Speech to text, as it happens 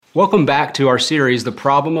Welcome back to our series, The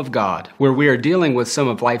Problem of God, where we are dealing with some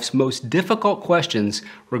of life's most difficult questions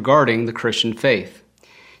regarding the Christian faith.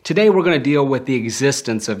 Today we're going to deal with the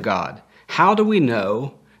existence of God. How do we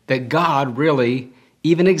know that God really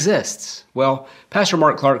even exists? Well, Pastor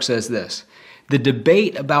Mark Clark says this: the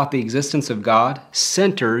debate about the existence of God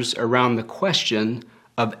centers around the question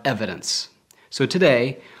of evidence. So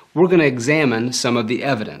today we're going to examine some of the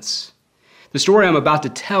evidence. The story I'm about to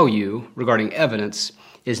tell you regarding evidence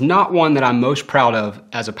is not one that I'm most proud of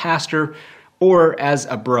as a pastor or as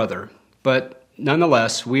a brother. But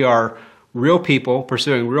nonetheless, we are real people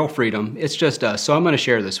pursuing real freedom. It's just us, so I'm going to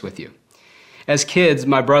share this with you. As kids,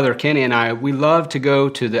 my brother Kenny and I, we loved to go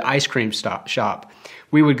to the ice cream shop.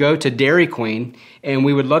 We would go to Dairy Queen, and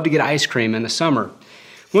we would love to get ice cream in the summer.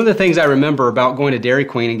 One of the things I remember about going to Dairy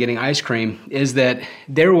Queen and getting ice cream is that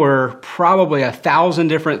there were probably 1,000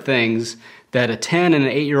 different things that a 10 and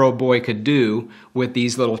an 8-year-old boy could do with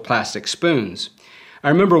these little plastic spoons. I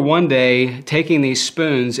remember one day taking these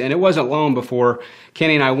spoons, and it wasn't long before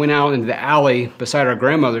Kenny and I went out into the alley beside our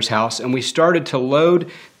grandmother's house, and we started to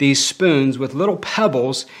load these spoons with little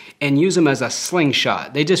pebbles and use them as a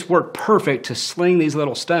slingshot. They just worked perfect to sling these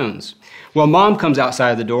little stones. Well, Mom comes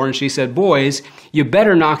outside the door and she said, "Boys, you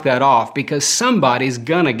better knock that off because somebody's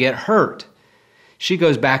gonna get hurt." She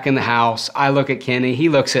goes back in the house. I look at Kenny, he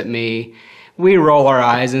looks at me. We roll our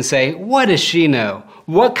eyes and say, what does she know?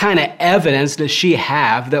 What kind of evidence does she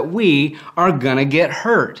have that we are gonna get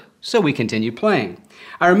hurt? So we continue playing.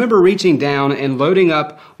 I remember reaching down and loading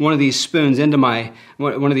up one of these spoons into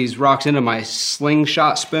one of these rocks into my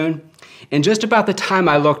slingshot spoon. And just about the time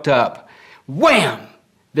I looked up, wham!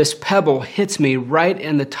 This pebble hits me right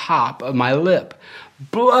in the top of my lip.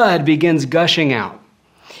 Blood begins gushing out.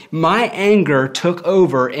 My anger took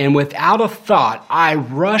over, and without a thought, I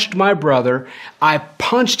rushed my brother. I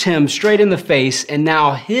punched him straight in the face, and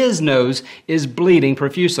now his nose is bleeding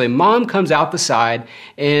profusely. Mom comes out the side,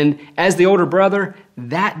 and as the older brother,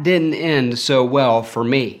 that didn't end so well for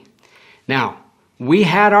me. Now, we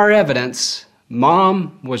had our evidence.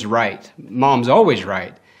 Mom was right. Mom's always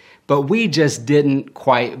right. But we just didn't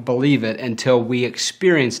quite believe it until we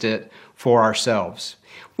experienced it for ourselves.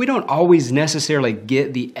 We don't always necessarily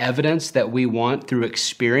get the evidence that we want through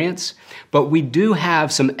experience, but we do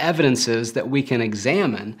have some evidences that we can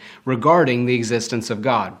examine regarding the existence of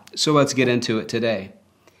God. So let's get into it today.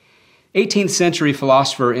 18th century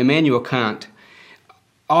philosopher Immanuel Kant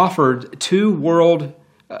offered two world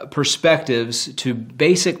perspectives to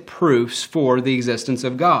basic proofs for the existence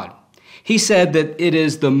of God. He said that it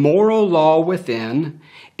is the moral law within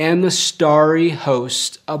and the starry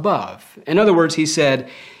host above. In other words, he said,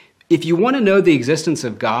 if you want to know the existence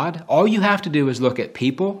of God, all you have to do is look at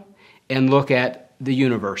people and look at the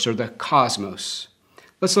universe or the cosmos.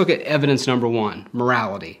 Let's look at evidence number one,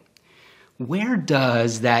 morality. Where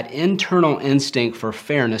does that internal instinct for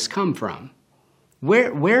fairness come from?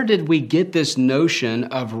 Where did we get this notion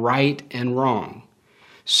of right and wrong?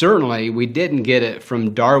 Certainly, we didn't get it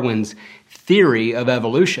from Darwin's theory of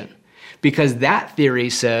evolution, because that theory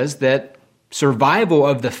says that survival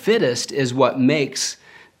of the fittest is what makes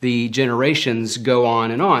the generations go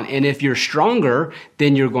on. And if you're stronger,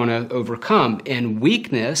 then you're going to overcome, and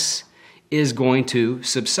weakness is going to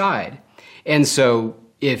subside. And so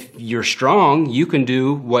if you're strong, you can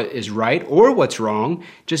do what is right or what's wrong.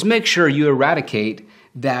 Just make sure you eradicate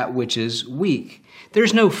that which is weak.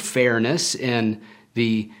 There's no fairness in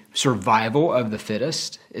the survival of the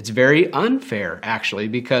fittest. It's very unfair, actually,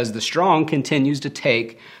 because the strong continues to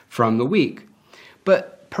take from the weak.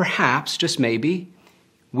 But perhaps, just maybe,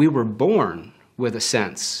 we were born with a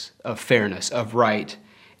sense of fairness, of right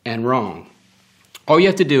and wrong. All you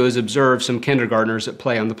have to do is observe some kindergartners at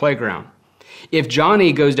play on the playground. If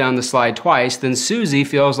Johnny goes down the slide twice, then Susie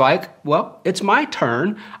feels like, well, it's my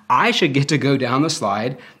turn. I should get to go down the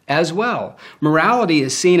slide as well. Morality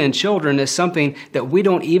is seen in children as something that we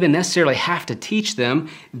don't even necessarily have to teach them.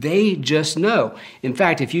 They just know. In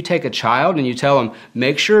fact, if you take a child and you tell them,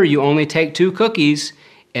 make sure you only take 2 cookies,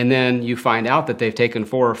 and then you find out that they've taken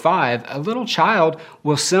 4 or 5, a little child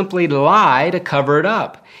will simply lie to cover it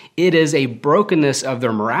up. It is a brokenness of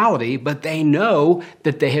their morality, but they know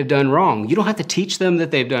that they have done wrong. You don't have to teach them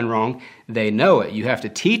that they've done wrong. They know it. You have to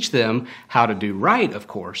teach them how to do right, of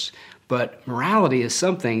course. But morality is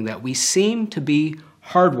something that we seem to be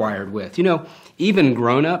hardwired with. You know, even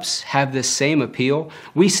grown-ups have this same appeal.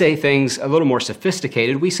 We say things a little more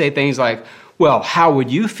sophisticated. We say things like, well, how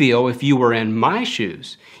would you feel if you were in my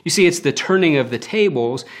shoes? You see, it's the turning of the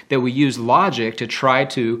tables that we use logic to try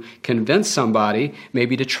to convince somebody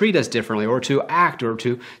maybe to treat us differently or to act or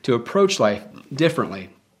to approach life differently.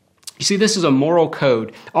 You see, this is a moral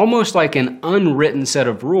code, almost like an unwritten set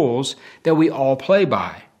of rules that we all play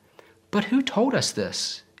by. But who told us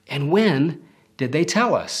this? And when did they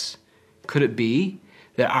tell us? Could it be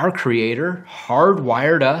that our Creator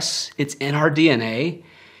hardwired us, it's in our DNA,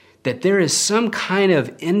 that there is some kind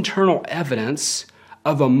of internal evidence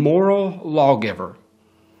of a moral lawgiver?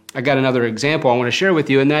 I got another example I want to share with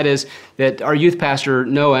you, and that is that our youth pastor,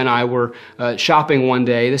 Noah, and I were shopping one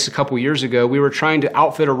day. This is a couple years ago. We were trying to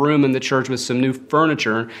outfit a room in the church with some new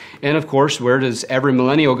furniture. And of course, where does every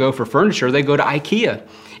millennial go for furniture? They go to IKEA.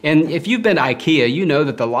 And if you've been to IKEA, you know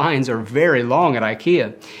that the lines are very long at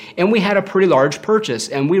IKEA. And we had a pretty large purchase,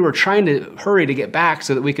 and we were trying to hurry to get back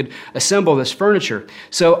so that we could assemble this furniture.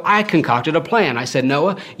 So I concocted a plan. I said,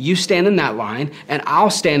 Noah, you stand in that line, and I'll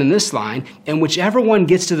stand in this line, and whichever one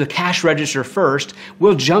gets to the cash register first,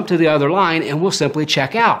 we'll jump to the other line, and we'll simply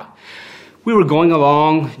check out. We were going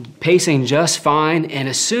along, pacing just fine, and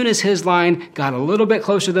as soon as his line got a little bit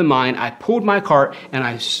closer than mine, I pulled my cart and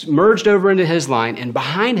I merged over into his line, and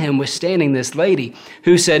behind him was standing this lady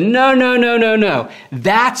who said, no,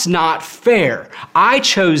 that's not fair. I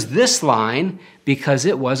chose this line because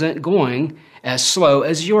it wasn't going as slow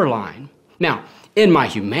as your line. Now, in my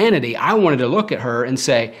humanity, I wanted to look at her and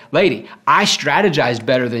say, lady, I strategized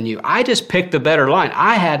better than you. I just picked the better line.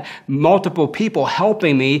 I had multiple people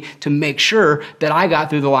helping me to make sure that I got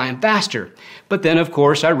through the line faster. But then, of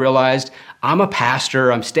course, I realized I'm a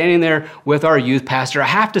pastor. I'm standing there with our youth pastor. I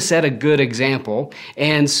have to set a good example.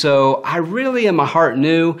 And so I really in my heart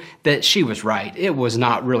knew that she was right. It was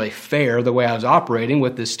not really fair the way I was operating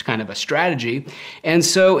with this kind of a strategy. And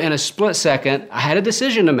so in a split second, I had a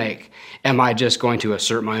decision to make. Am I just going to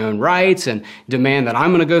assert my own rights and demand that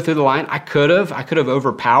I'm going to go through the line? I could have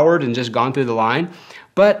overpowered and just gone through the line.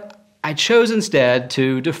 But I chose instead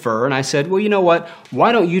to defer, and I said, well, you know what?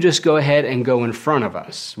 Why don't you just go ahead and go in front of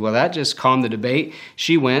us? Well, that just calmed the debate.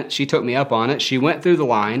 She took me up on it. She went through the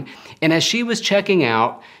line, and as she was checking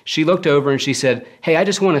out, she looked over and she said, hey, I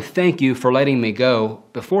just want to thank you for letting me go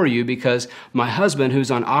before you because my husband,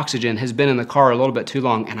 who's on oxygen, has been in the car a little bit too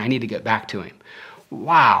long, and I need to get back to him.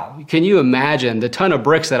 Wow, can you imagine the ton of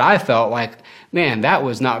bricks that I felt like, man, that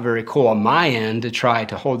was not very cool on my end to try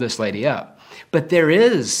to hold this lady up. But there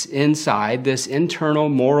is inside this internal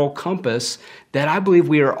moral compass that I believe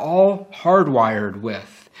we are all hardwired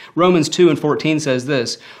with. Romans 2:14 says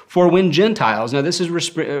this, for when Gentiles, now this is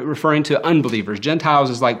referring to unbelievers. Gentiles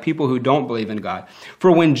is like people who don't believe in God.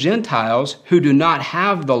 For when Gentiles who do not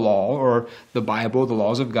have the law or the Bible, the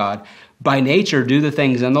laws of God, by nature do the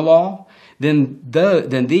things in the law, then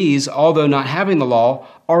these, although not having the law,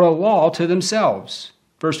 are a law to themselves.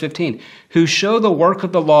 Verse 15, who show the work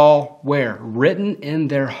of the law where? Written in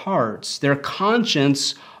their hearts, their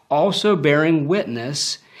conscience also bearing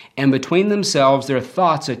witness, and between themselves their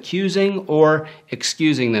thoughts accusing or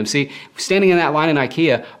excusing them. See, standing in that line in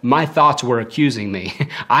IKEA, my thoughts were accusing me.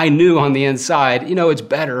 I knew on the inside, it's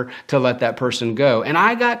better to let that person go. And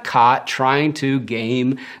I got caught trying to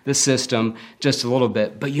game the system just a little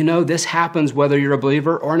bit. But this happens whether you're a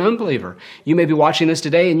believer or an unbeliever. You may be watching this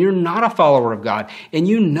today and you're not a follower of God. And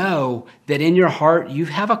you know that in your heart you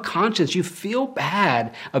have a conscience. You feel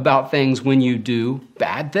bad about things when you do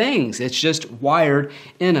bad things. It's just wired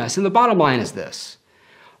in us. And the bottom line is this.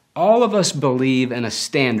 All of us believe in a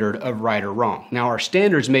standard of right or wrong. Now, our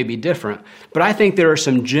standards may be different, but I think there are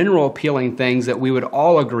some general appealing things that we would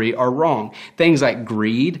all agree are wrong. Things like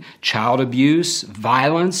greed, child abuse,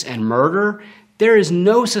 violence, and murder. There is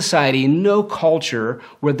no society, no culture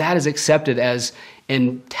where that is accepted as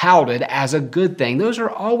and touted as a good thing. Those are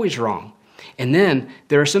always wrong. And then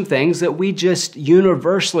there are some things that we just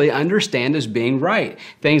universally understand as being right.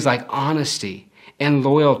 Things like honesty and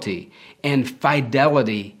loyalty and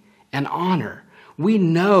fidelity and honor. We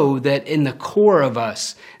know that in the core of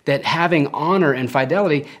us, that having honor and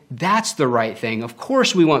fidelity, that's the right thing. Of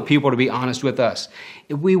course, we want people to be honest with us.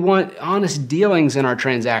 We want honest dealings in our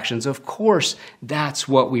transactions. Of course, that's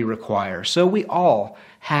what we require. So we all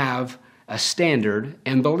have a standard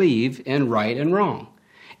and believe in right and wrong.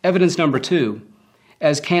 Evidence number 2,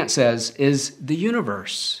 as Kant says, is the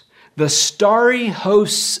universe. The starry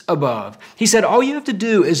hosts above. He said, all you have to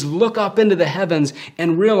do is look up into the heavens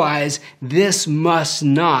and realize this must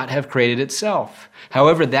not have created itself.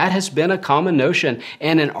 However, that has been a common notion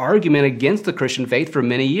and an argument against the Christian faith for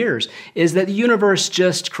many years, is that the universe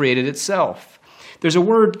just created itself. There's a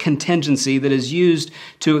word contingency that is used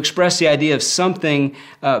to express the idea of something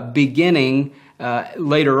beginning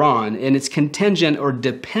later on, and it's contingent or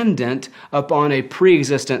dependent upon a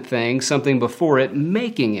pre-existent thing, something before it,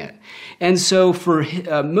 making it. And so for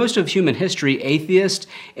most of human history, atheists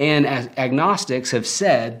and agnostics have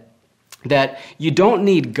said that you don't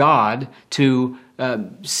need God to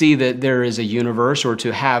see that there is a universe or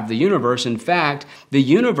to have the universe. In fact, the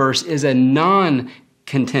universe is a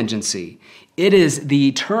non-contingency. It is the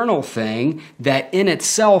eternal thing that in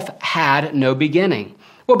itself had no beginning.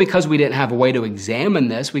 Well, because we didn't have a way to examine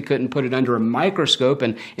this, we couldn't put it under a microscope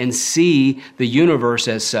and see the universe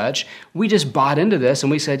as such. We just bought into this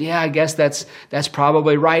and we said, yeah, I guess that's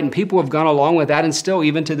probably right. And people have gone along with that and still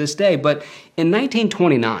even to this day. But in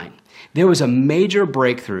 1929, there was a major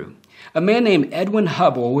breakthrough. A man named Edwin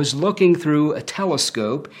Hubble was looking through a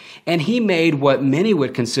telescope, and he made what many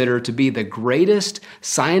would consider to be the greatest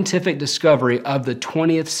scientific discovery of the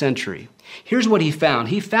 20th century. Here's what he found.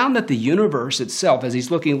 He found that the universe itself, as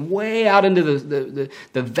he's looking way out into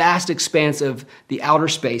the vast expanse of the outer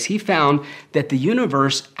space, he found that the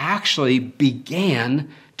universe actually began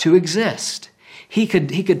to exist. He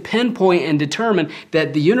could pinpoint and determine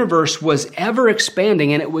that the universe was ever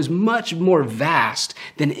expanding, and it was much more vast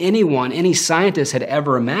than any scientist had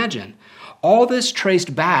ever imagined. All this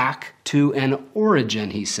traced back to an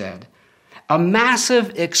origin, he said. A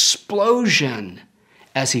massive explosion,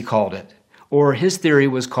 as he called it. Or his theory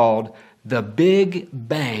was called the Big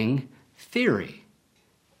Bang Theory.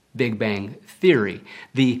 Big Bang Theory.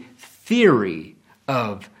 The theory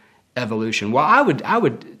of evolution. Well, I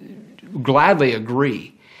would gladly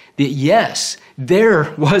agree that yes,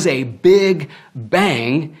 there was a big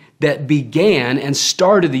bang that began and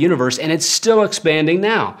started the universe, and it's still expanding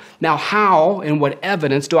now. Now, how and what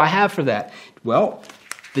evidence do I have for that? Well,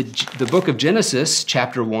 the book of Genesis,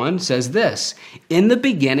 chapter 1, says this: in the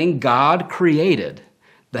beginning, God created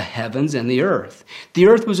the heavens and the earth. The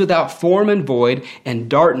earth was without form and void, and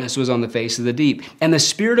darkness was on the face of the deep. And the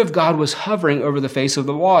Spirit of God was hovering over the face of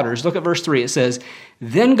the waters. Look at verse 3. It says,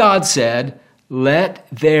 then God said, let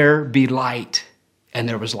there be light. And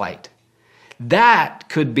there was light. That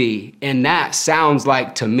could be, and that sounds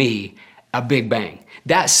like to me, a big bang.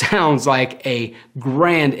 That sounds like a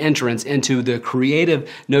grand entrance into the creative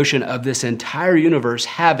notion of this entire universe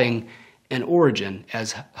having an origin,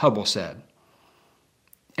 as Hubble said.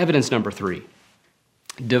 Evidence number 3,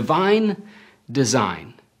 divine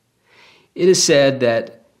design. It is said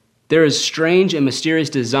that there is strange and mysterious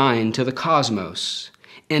design to the cosmos,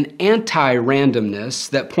 an anti-randomness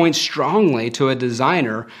that points strongly to a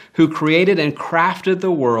designer who created and crafted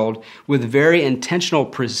the world with very intentional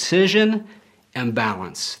precision and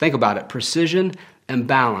balance. Think about it, precision and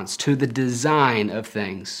balance to the design of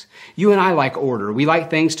things. You and I like order. We like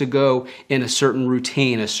things to go in a certain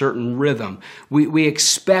routine, a certain rhythm. We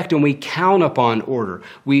expect and we count upon order.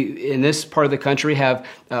 We, in this part of the country, have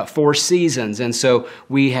 4 seasons, and so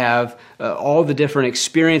we have all the different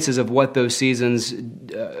experiences of what those seasons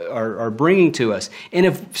are bringing to us. And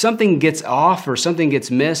if something gets off or something gets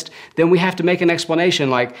missed, then we have to make an explanation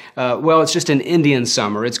like, well, it's just an Indian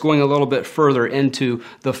summer. It's going a little bit further into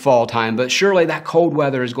the fall time, but surely that cold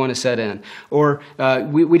weather is going to set in. Or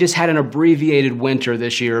we just had an abbreviated winter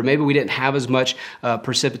this year. Maybe we didn't have as much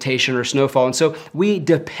precipitation or snowfall. And so we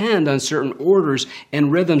depend on certain orders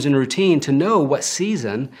and rhythms and routine to know what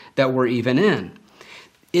season that we're even in.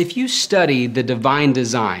 If you study the divine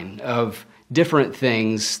design of different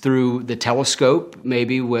things through the telescope,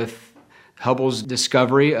 maybe with Hubble's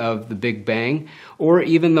discovery of the Big Bang, or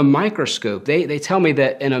even the microscope, they tell me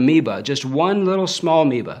that an amoeba, just one little small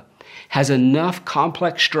amoeba, has enough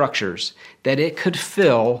complex structures that it could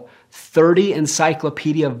fill 30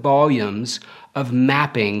 encyclopedia volumes of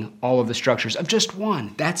mapping all of the structures of just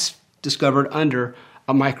one. That's discovered under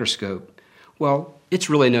a microscope. Well, it's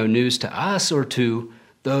really no news to us or to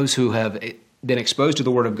those who have been exposed to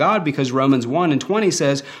the Word of God, because Romans 1:20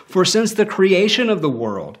 says, for since the creation of the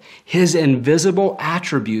world, His invisible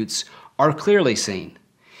attributes are clearly seen,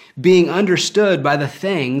 being understood by the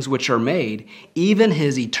things which are made, even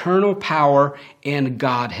His eternal power and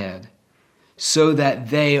Godhead, so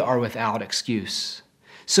that they are without excuse.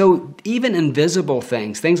 So even invisible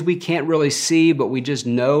things, things we can't really see, but we just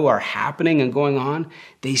know are happening and going on,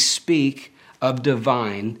 they speak of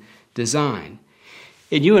divine design.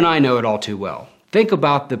 And you and I know it all too well. Think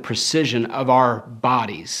about the precision of our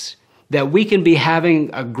bodies, that we can be having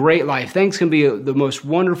a great life. Things can be the most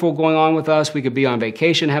wonderful going on with us. We could be on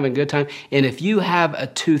vacation, having a good time. And if you have a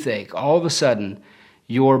toothache, all of a sudden,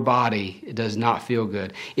 your body does not feel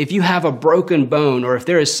good. If you have a broken bone, or if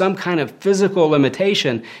there is some kind of physical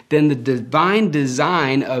limitation, then the divine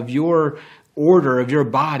design of your order of your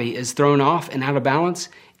body is thrown off and out of balance,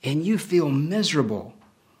 and you feel miserable.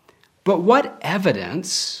 But what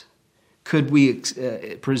evidence could we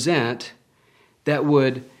present that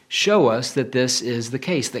would show us that this is the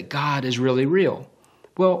case, that God is really real?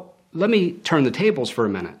 Well, let me turn the tables for a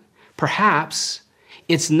minute. Perhaps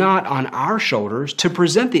it's not on our shoulders to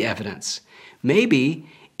present the evidence. Maybe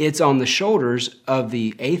it's on the shoulders of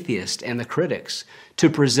the atheist and the critics to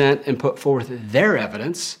present and put forth their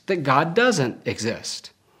evidence that God doesn't exist.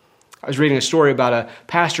 I was reading a story about a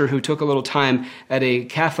pastor who took a little time at a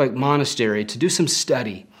Catholic monastery to do some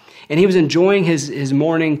study. And he was enjoying his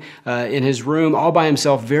morning in his room all by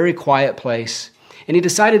himself, very quiet place. And he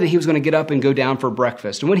decided that he was going to get up and go down for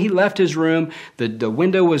breakfast. And when he left his room, the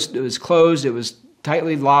window was closed, it was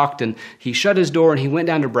tightly locked, and he shut his door and he went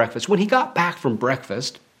down to breakfast. When he got back from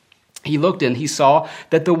breakfast, he looked in, he saw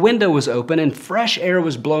that the window was open and fresh air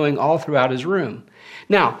was blowing all throughout his room.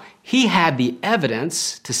 Now, he had the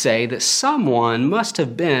evidence to say that someone must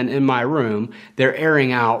have been in my room. They're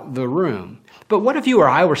airing out the room. But what if you or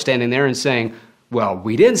I were standing there and saying, well,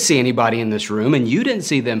 we didn't see anybody in this room and you didn't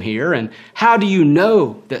see them here, and how do you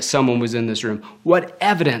know that someone was in this room? What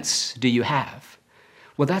evidence do you have?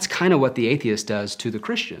 Well, that's kind of what the atheist does to the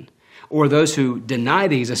Christian, or those who deny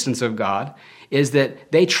the existence of God, is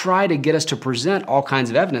that they try to get us to present all kinds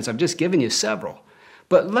of evidence. I've just given you several.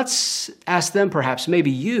 But let's ask them, perhaps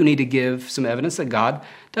maybe you need to give some evidence that God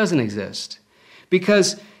doesn't exist.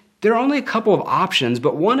 Because there are only a couple of options,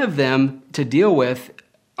 but one of them to deal with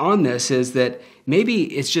on this is that maybe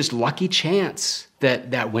it's just lucky chance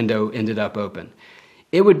that that window ended up open.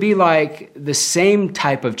 It would be like the same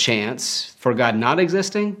type of chance for God not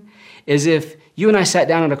existing as if you and I sat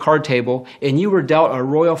down at a card table and you were dealt a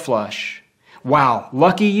royal flush. Wow,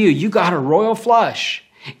 lucky you, you got a royal flush.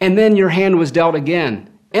 And then your hand was dealt again,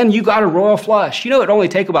 and you got a royal flush. You know, it'd only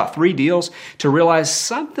take about 3 deals to realize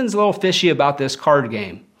something's a little fishy about this card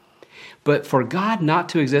game. But for God not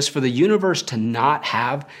to exist, for the universe to not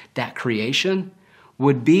have that creation,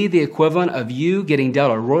 would be the equivalent of you getting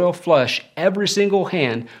dealt a royal flush every single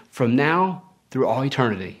hand from now through all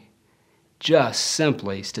eternity. Just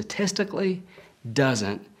simply, statistically,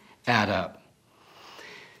 doesn't add up.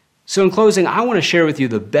 So in closing, I want to share with you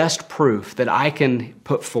the best proof that I can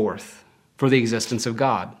put forth for the existence of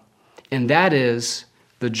God, and that is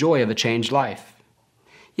the joy of a changed life.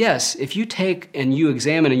 Yes, if you take and you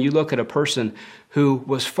examine and you look at a person who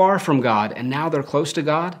was far from God and now they're close to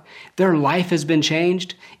God, their life has been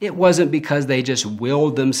changed. It wasn't because they just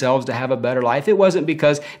willed themselves to have a better life. It wasn't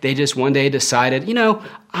because they just one day decided,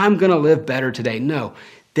 I'm going to live better today. No.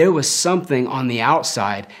 There was something on the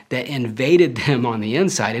outside that invaded them on the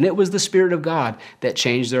inside, and it was the Spirit of God that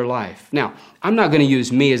changed their life. Now, I'm not going to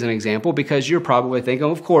use me as an example because you're probably thinking,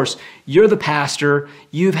 of course, you're the pastor,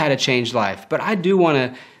 you've had a changed life. But I do want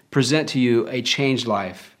to present to you a changed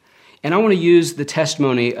life. And I want to use the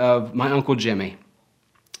testimony of my Uncle Jimmy.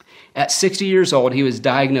 At 60 years old, he was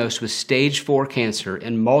diagnosed with stage 4 cancer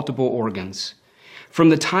in multiple organs. From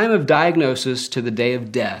the time of diagnosis to the day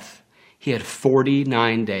of death, he had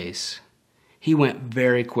 49 days. He went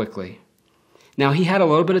very quickly. Now, he had a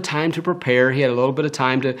little bit of time to prepare. He had a little bit of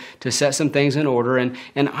time to set some things in order. And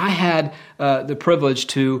I had the privilege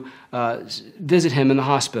to visit him in the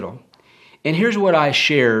hospital. And here's what I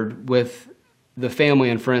shared with the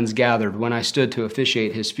family and friends gathered when I stood to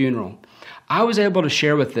officiate his funeral. I was able to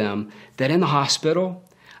share with them that in the hospital,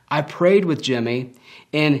 I prayed with Jimmy,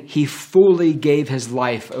 and he fully gave his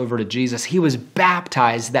life over to Jesus. He was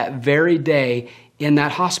baptized that very day in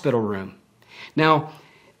that hospital room. Now,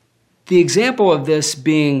 the example of this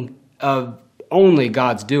being of only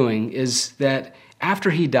God's doing is that after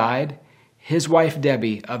he died, his wife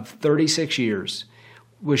Debbie, of 36 years,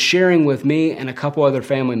 was sharing with me and a couple other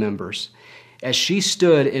family members. As she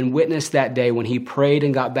stood and witnessed that day when he prayed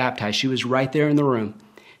and got baptized, she was right there in the room.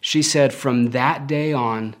 She said from that day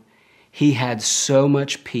on, he had so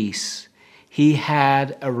much peace. He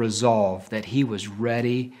had a resolve that he was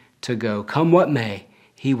ready to go. Come what may,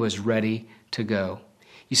 he was ready to go.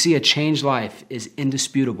 You see, a changed life is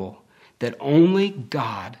indisputable, that only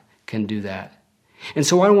God can do that. And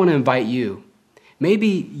so I want to invite you.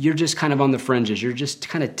 Maybe you're just kind of on the fringes. You're just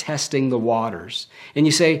kind of testing the waters. And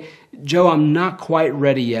you say, Joe, I'm not quite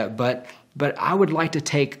ready yet, but I would like to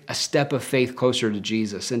take a step of faith closer to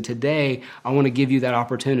Jesus. And today, I want to give you that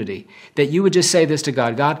opportunity, that you would just say this to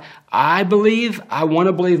God. God, I believe, I want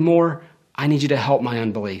to believe more. I need you to help my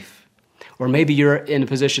unbelief. Or maybe you're in a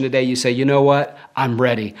position today, you say, you know what? I'm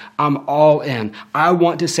ready. I'm all in. I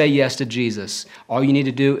want to say yes to Jesus. All you need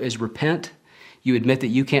to do is repent. You admit that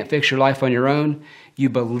you can't fix your life on your own. You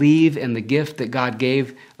believe in the gift that God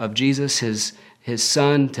gave of Jesus, his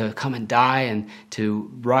Son, to come and die and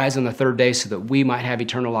to rise on the third day so that we might have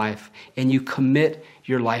eternal life. And you commit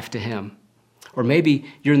your life to him. Or maybe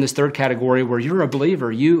you're in this third category where you're a believer,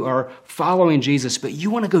 you are following Jesus, but you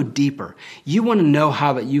want to go deeper. You want to know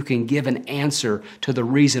how that you can give an answer to the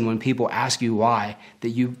reason when people ask you why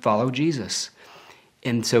that you follow Jesus.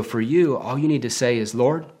 And so for you, all you need to say is,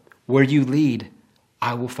 Lord, where you lead,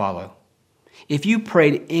 I will follow. If you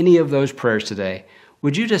prayed any of those prayers today,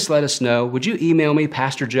 would you just let us know? Would you email me,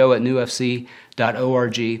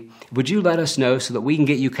 pastorjoe@newfc.org? Would you let us know so that we can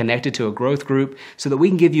get you connected to a growth group, so that we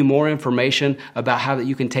can give you more information about how that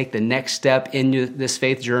you can take the next step in this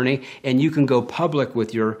faith journey, and you can go public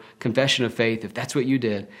with your confession of faith, if that's what you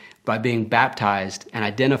did, by being baptized and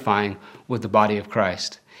identifying with the body of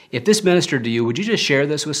Christ. If this ministered to you, would you just share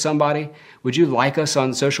this with somebody? Would you like us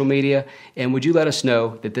on social media? And would you let us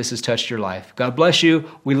know that this has touched your life? God bless you.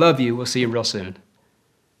 We love you. We'll see you real soon.